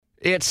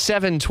It's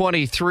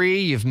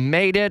 7:23. You've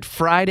made it.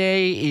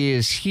 Friday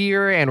is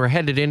here, and we're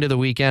headed into the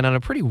weekend on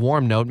a pretty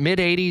warm note.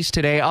 Mid-80s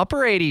today, upper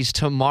 80s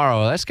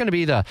tomorrow. That's going to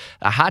be a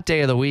hot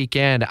day of the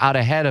weekend, out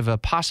ahead of a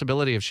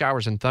possibility of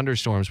showers and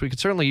thunderstorms. We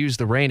could certainly use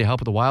the rain to help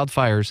with the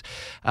wildfires.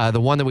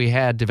 The one that we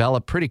had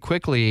developed pretty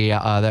quickly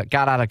that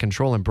got out of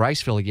control in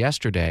Briceville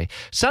yesterday.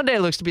 Sunday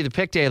looks to be the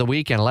pick day of the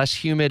weekend. Less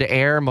humid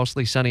air,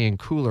 mostly sunny and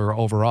cooler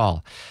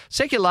overall. Let's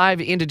take you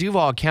live into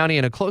Duval County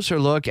and a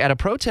closer look at a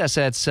protest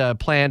that's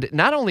planned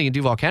not only in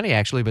Duval County,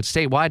 actually, but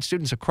statewide.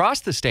 Students across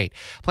the state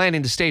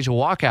planning to stage a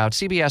walkout.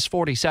 CBS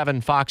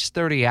 47, Fox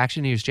 30,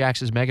 Action News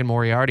Jax's Meghan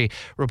Moriarty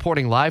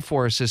reporting live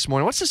for us this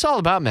morning. What's this all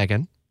about,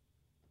 Meghan?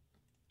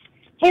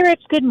 Hey,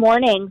 Rich, good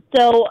morning.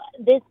 So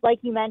this, like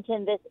you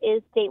mentioned, this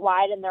is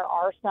statewide, and there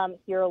are some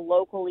here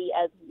locally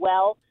as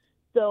well.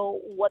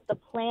 So what the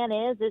plan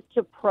is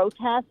to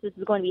protest. This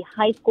is going to be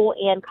high school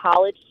and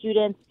college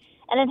students.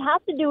 And it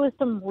has to do with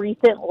some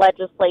recent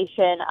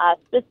legislation,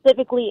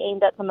 specifically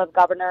aimed at some of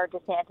Governor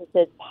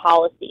DeSantis'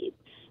 policies.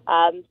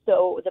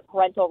 So the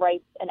Parental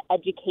Rights and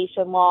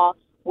Education law,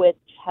 which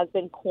has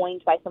been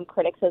coined by some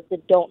critics as the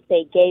Don't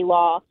Say Gay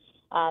law,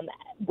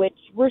 which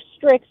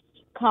restricts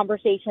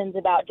conversations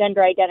about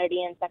gender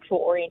identity and sexual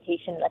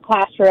orientation in the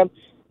classroom.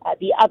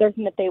 The other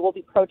thing that they will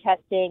be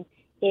protesting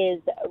is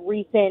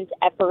recent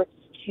efforts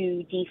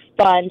to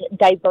defund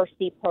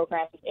diversity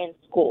programs in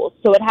schools.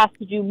 So it has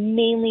to do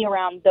mainly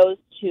around those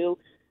two.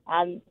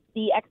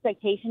 The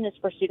expectation is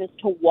for students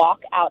to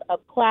walk out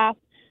of class.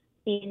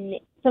 In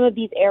some of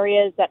these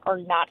areas that are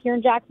not here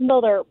in Jacksonville,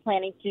 they're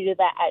planning to do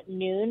that at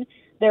noon.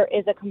 There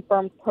is a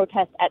confirmed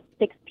protest at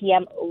 6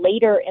 p.m.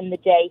 later in the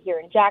day here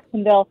in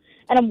Jacksonville.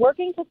 And I'm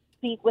working to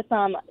speak with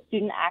some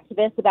student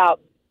activists about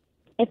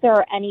if there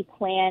are any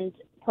planned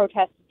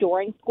protests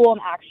during school. I'm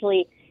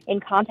actually in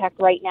contact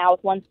right now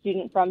with one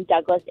student from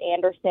Douglas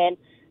Anderson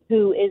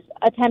who is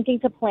attempting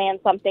to plan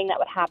something that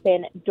would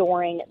happen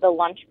during the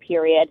lunch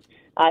period.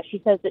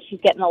 She says that she's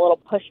getting a little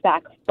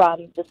pushback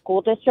from the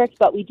school district,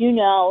 but we do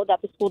know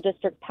that the school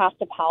district passed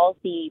a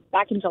policy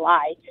back in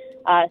July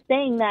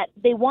saying that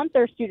they want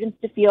their students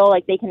to feel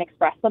like they can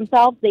express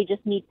themselves. They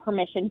just need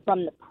permission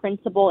from the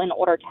principal in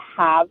order to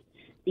have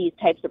these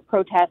types of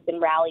protests and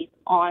rallies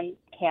on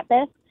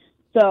campus.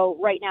 So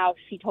right now,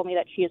 she told me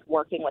that she is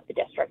working with the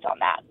district on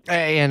that.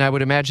 And I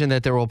would imagine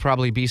that there will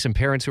probably be some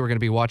parents who are going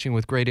to be watching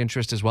with great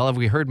interest as well. Have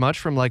we heard much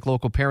from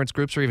local parents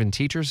groups or even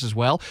teachers as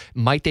well?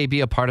 Might they be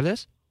a part of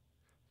this?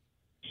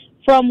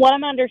 From what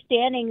I'm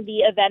understanding, the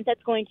event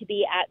that's going to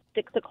be at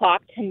 6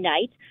 o'clock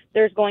tonight,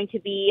 there's going to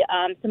be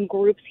some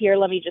groups here.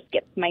 Let me just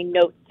get my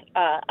notes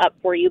up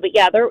for you. But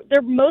yeah,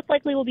 there most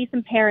likely will be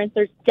some parents.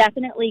 There's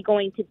definitely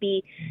going to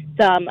be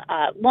some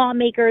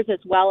lawmakers as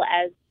well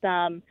as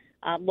some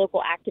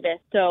local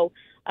activists. So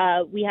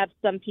we have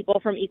some people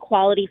from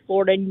Equality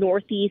Florida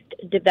Northeast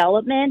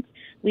Development.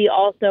 We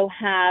also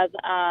have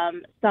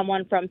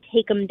someone from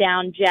Take 'em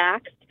Down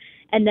Jax.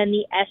 And then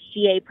the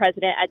SGA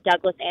president at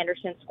Douglas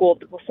Anderson School of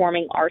the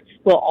Performing Arts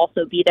will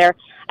also be there.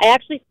 I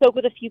actually spoke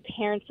with a few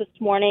parents this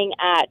morning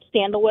at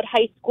Sandalwood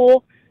High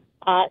School.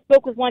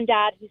 Spoke with one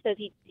dad who says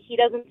he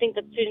doesn't think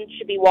that students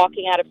should be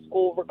walking out of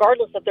school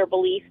regardless of their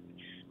beliefs,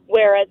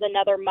 whereas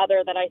another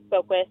mother that I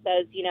spoke with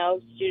says,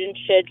 students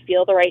should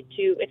feel the right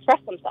to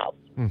express themselves.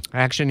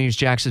 Action News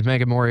Jax's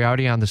Meghan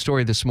Moriarty on the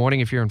story this morning.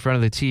 If you're in front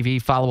of the TV,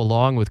 follow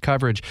along with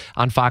coverage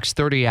on Fox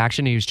 30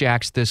 Action News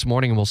Jax this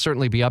morning, and we'll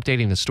certainly be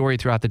updating the story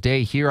throughout the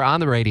day here on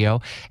the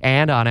radio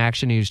and on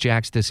Action News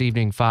Jax this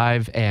evening,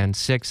 5 and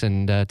 6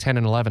 and 10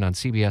 and 11 on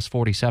CBS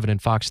 47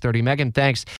 and Fox 30. Meghan, thanks.